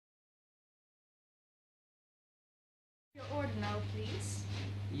Your order now, please.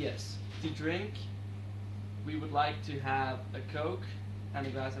 Yes. To drink, we would like to have a Coke and a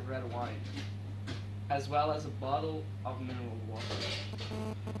glass of red wine, as well as a bottle of mineral water.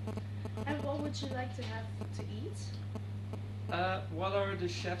 And what would you like to have to eat? What are the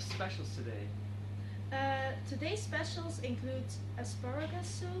chef's specials today? Today's specials include asparagus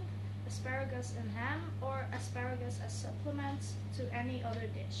soup, asparagus and ham, or asparagus as supplement to any other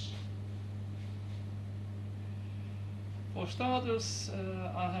dish. For starters,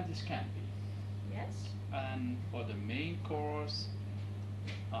 I'll have this scampi. Yes? And for the main course,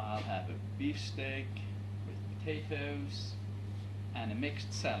 I'll have a beefsteak with potatoes and a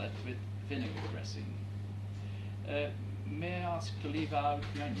mixed salad with vinegar dressing. May I ask to leave out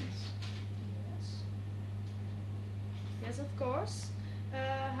the onions? Yes. Yes, of course.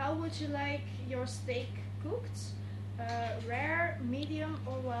 How would you like your steak cooked? Rare, medium,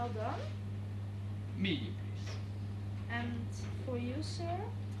 or well done? Medium, please. And for you, sir?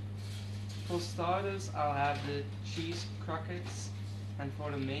 For starters, I'll have the cheese croquettes, and for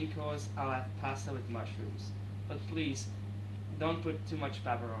the main course, I'll have pasta with mushrooms. But please, don't put too much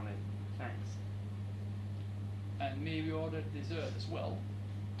pepper on it. Thanks. And may we order dessert as well?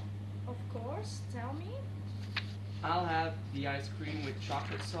 Of course, tell me. I'll have the ice cream with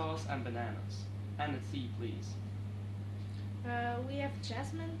chocolate sauce and bananas. And a tea, please. We have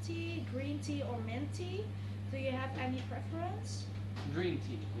jasmine tea, green tea, or mint tea. Do you have any preference? Green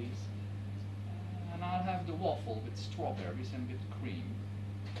tea, please. And I'll have the waffle with strawberries and whipped cream.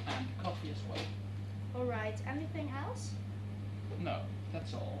 And coffee as well. Alright, anything else? No,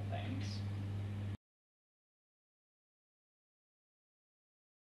 that's all, thanks.